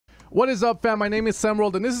What is up, fam? My name is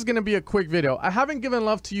Semrold, and this is going to be a quick video. I haven't given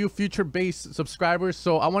love to you future base subscribers,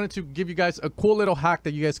 so I wanted to give you guys a cool little hack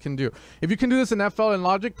that you guys can do. If you can do this in FL and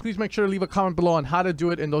Logic, please make sure to leave a comment below on how to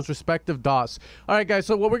do it in those respective DAWs. Alright guys,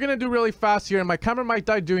 so what we're going to do really fast here, and my camera might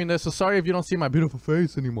die doing this, so sorry if you don't see my beautiful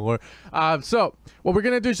face anymore. So what we're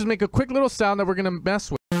going to do is just make a quick little sound that we're going to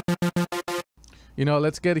mess with. You know,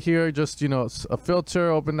 let's get here, just, you know, a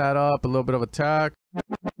filter, open that up, a little bit of attack.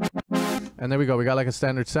 And there we go. We got like a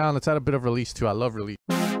standard sound. Let's add a bit of release too. I love release.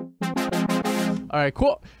 All right,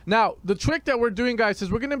 cool. Now, the trick that we're doing, guys,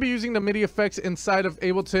 is we're going to be using the MIDI effects inside of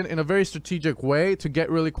Ableton in a very strategic way to get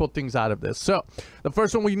really cool things out of this. So the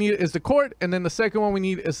first one we need is the chord, and then the second one we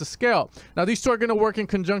need is the scale. Now, these two are going to work in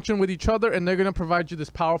conjunction with each other, and they're going to provide you this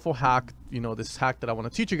powerful hack, you know, this hack that I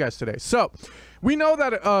want to teach you guys today. So we know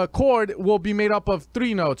that a chord will be made up of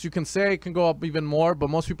 3 notes. You can say it can go up even more, but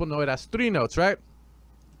most people know it as 3 notes, right?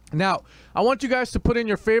 Now, I want you guys to put in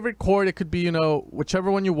your favorite chord. It could be, you know,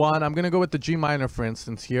 whichever one you want. I'm going to go with the G minor, for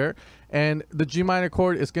instance, here. And the G minor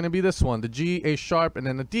chord is going to be this one, the G, A sharp, and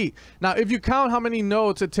then the D. Now, if you count how many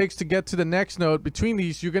notes it takes to get to the next note between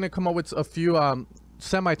these, you're going to come up with a few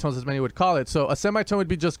semitones, as many would call it. So a semitone would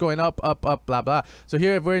be just going up, up, up, blah, blah. So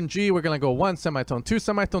here, if we're in G, we're going to go 1 semitone, 2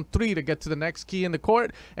 semitone, 3 to get to the next key in the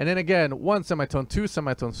chord. And then again, 1 semitone, 2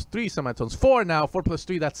 semitones, 3 semitones, 4 now. 4 plus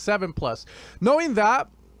 3, that's 7 plus. Knowing that,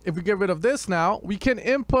 if we get rid of this now, we can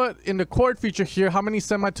input in the chord feature here how many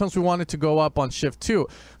semitones we want it to go up on shift 2.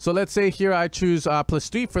 So let's say here I choose plus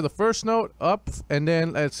 3 for the first note up, and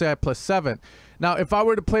then let's say I plus 7. Now, if I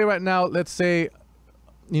were to play right now, let's say,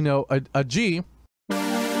 you know, a G, you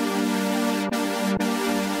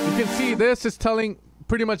can see this is telling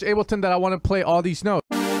pretty much Ableton that I want to play all these notes.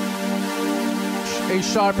 A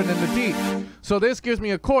sharp and then the D. So this gives me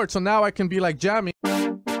a chord. So now I can be like jamming.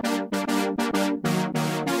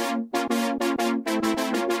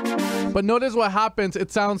 But notice what happens.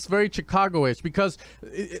 It sounds very Chicago-ish because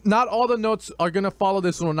not all the notes are going to follow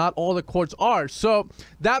this rule. Not all the chords are. So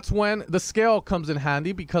that's when the scale comes in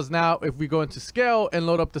handy, because now if we go into scale and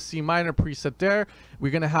load up the C minor preset there,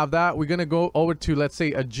 we're going to have that. We're going to go over to, let's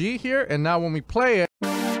say, a G here. And now when we play it,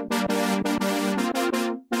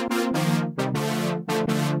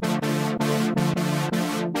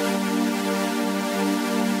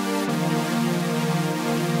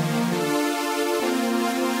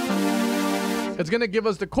 it's going to give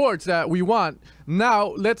us the chords that we want. Now,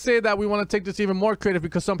 let's say that we want to take this even more creative,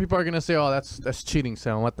 because some people are going to say, oh, that's cheating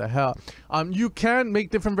sound. What the hell? You can make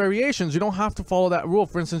different variations. You don't have to follow that rule.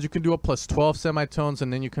 For instance, you can do a plus 12 semitones,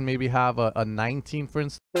 and then you can maybe have a 19, for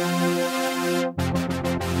instance.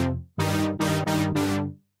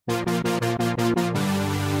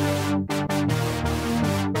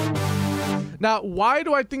 Now, why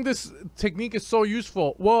do I think this technique is so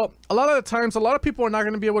useful? Well, a lot of the times, a lot of people are not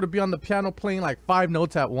going to be able to be on the piano playing like 5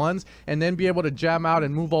 notes at once and then be able to jam out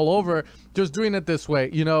and move all over just doing it this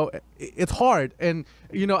way. You know, it's hard. And,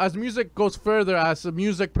 you know, as music goes further, as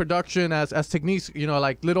music production, as techniques, you know,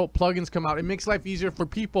 like little plugins come out, it makes life easier for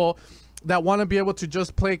people that want to be able to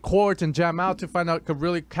just play chords and jam out to find out a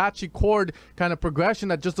really catchy chord kind of progression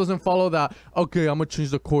that just doesn't follow that, okay, I'm going to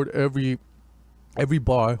change the chord every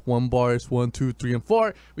bar. 1 bar is 1, 2, 3, and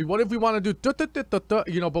 4. What if we want to do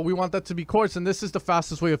you know, but we want that to be chords, and this is the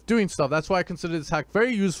fastest way of doing stuff. That's why I consider this hack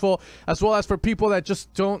very useful, as well as for people that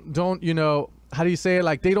just don't you know, how do you say it,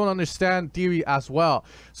 like they don't understand theory as well.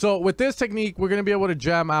 So with this technique, we're going to be able to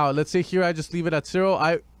jam out. Let's say here I just leave it at 0.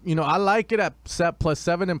 I like it at plus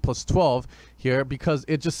 7 and plus 12 here because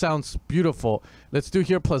it just sounds beautiful. Let's do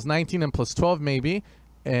here plus 19 and plus 12 maybe,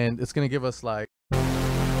 and it's going to give us like,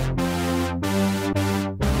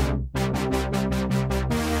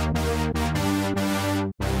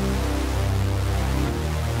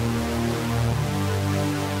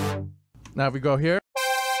 now if we go here,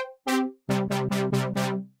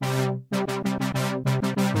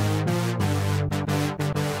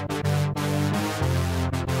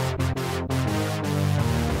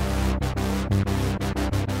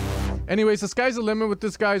 anyways, the sky's the limit with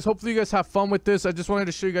this, guys. Hopefully you guys have fun with this. I just wanted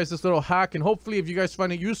to show you guys this little hack, and hopefully if you guys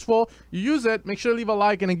find it useful, you use it. Make sure to leave a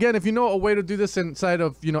like, and again, if you know a way to do this inside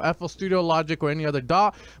of, you know, FL Studio, Logic, or any other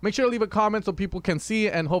DAW, make sure to leave a comment so people can see,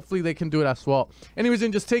 and hopefully they can do it as well. Anyways,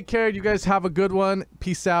 then just take care. You guys have a good one.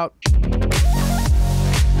 Peace out.